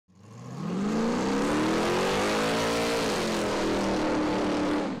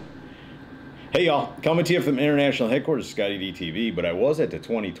Hey y'all, coming to you from international headquarters of ScottieDTV, but I was at the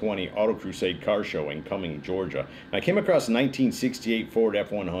 2020 Auto Crusade Car Show in Cumming, Georgia. And I came across a 1968 Ford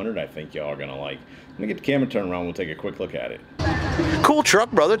F100 I think y'all are going to like. Let me get the camera turned around, we'll take a quick look at it. Cool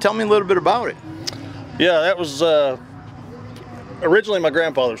truck, brother. Tell me a little bit about it. Yeah, that was originally my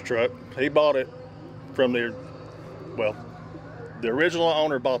grandfather's truck. He bought it from the original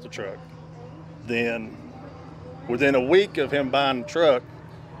owner bought the truck. Then within a week of him buying the truck,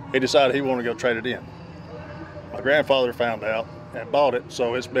 he decided he wanted to go trade it in. My grandfather found out and bought it,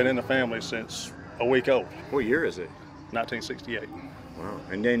 so it's been in the family since a week old. What year is it? 1968. Wow.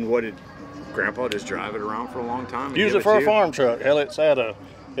 And then what did Grandpa just drive it around for a long time? Use it for a farm truck. Hell, it's had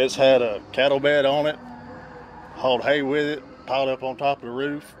a cattle bed on it, hauled hay with it, piled up on top of the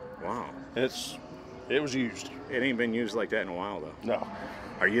roof. Wow. It was used. It ain't been used like that in a while though. No.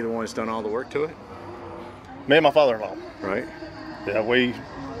 Are you the one that's done all the work to it? Me and my father-in-law. Right. Yeah,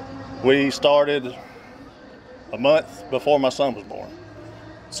 we started a month before my son was born.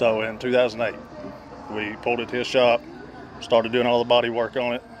 So in 2008, we pulled it to his shop, started doing all the body work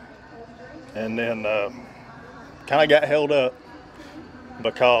on it, and then kind of got held up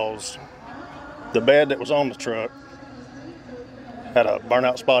because the bed that was on the truck had a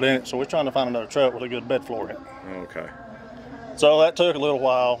burnout spot in it, so we're trying to find another truck with a good bed floor in it. Okay. So that took a little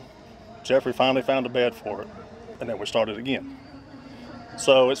while. Jeffrey finally found a bed for it, and then we started again.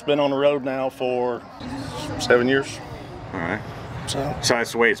 So it's been on the road now for 7 years. All right. So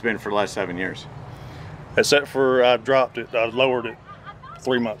that's the way it's been for the last 7 years. Except for I dropped it, I lowered it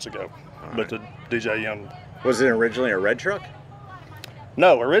 3 months ago. All But right. the DJM. Was it originally a red truck?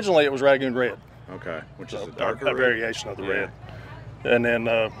 No, originally it was Ragoon Red. Okay, which is So a darker a red. variation of the Yeah. red. And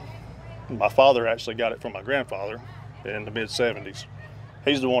then my father actually got it from my grandfather in the mid-70s.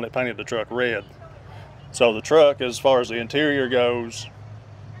 He's the one that painted the truck red. So the truck, as far as the interior goes,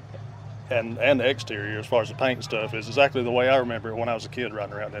 and the exterior, as far as the paint and stuff, is exactly the way I remember it when I was a kid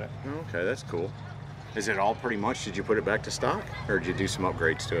riding around in it. Okay, that's cool. Is it all pretty much, did you put it back to stock, or did you do some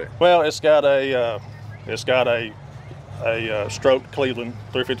upgrades to it? Well, it's got a stroked Cleveland,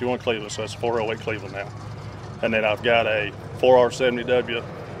 351 Cleveland, so it's 408 Cleveland now. And then I've got a 4R70W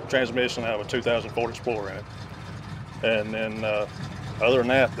transmission. I have a 2000 Ford Explorer in it. And then other than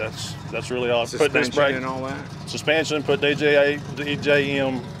that, that's really all. Put disc brake and all that? Suspension, put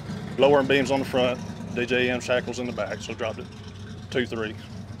DJM lowering beams on the front, DJM shackles in the back, so dropped it 2.3.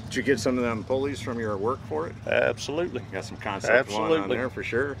 Did you get some of them pulleys from your work for it? Absolutely. Got some Concept One on there for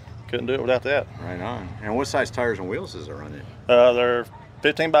sure. Couldn't do it without that. Right on. And what size tires and wheels does it run in? They're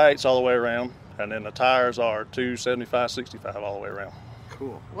 15x8s all the way around, and then the tires are 275/65 all the way around.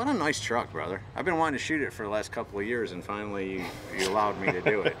 Cool. What a nice truck, brother. I've been wanting to shoot it for the last couple of years, and finally you allowed me to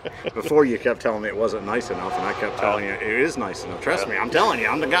do it. Before you kept telling me it wasn't nice enough, and I kept telling you it is nice enough. Trust me, I'm telling you,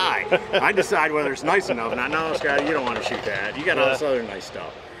 I'm the guy. I decide whether it's nice enough, and I know, Scotty, you don't want to shoot that. You got all this other nice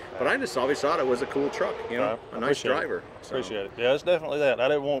stuff. But I just always thought it was a cool truck, you know, a nice driver. So. Appreciate it. Yeah, it's definitely that. I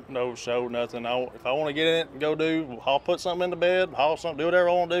didn't want no show, nothing. If I want to get in it and go I'll put something in the bed, haul something, do whatever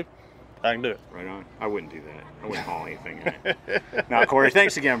I want to do, I can do it. Right on. I woun't do that. I wouldn't haul anything in it. Now, Corey,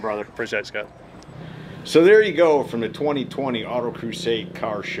 thanks again, brother. Appreciate it, Scott. So there you go from the 2020 Auto Crusade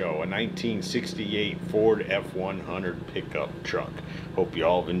Car Show, a 1968 Ford F100 pickup truck. Hope you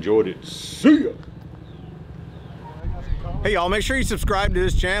all have enjoyed it. See ya! Hey y'all, make sure you subscribe to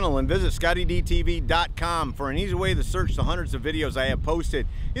this channel and visit ScottieDTV.com for an easy way to search the hundreds of videos I have posted.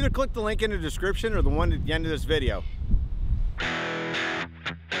 Either click the link in the description or the one at the end of this video.